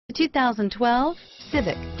2012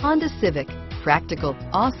 Civic, Honda Civic. Practical,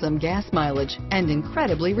 awesome gas mileage, and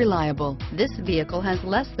incredibly reliable. This vehicle has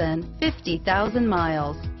less than 50,000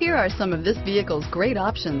 miles. Here are some of this vehicle's great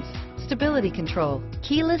options: stability control,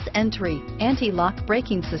 keyless entry, anti-lock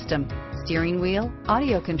braking system, steering wheel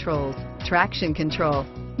audio controls, traction control,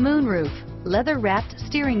 moonroof, leather-wrapped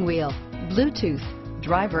steering wheel, Bluetooth,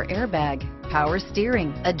 driver airbag, power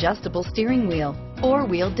steering, adjustable steering wheel,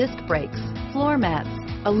 four-wheel disc brakes, floor mats,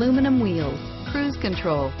 aluminum wheels, cruise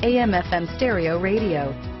control, AM/FM stereo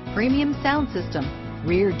radio, premium sound system,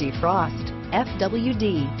 rear defrost,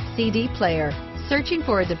 FWD, CD player. Searching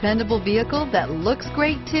for a dependable vehicle that looks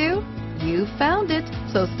great too? You found it,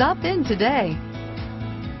 so stop in today.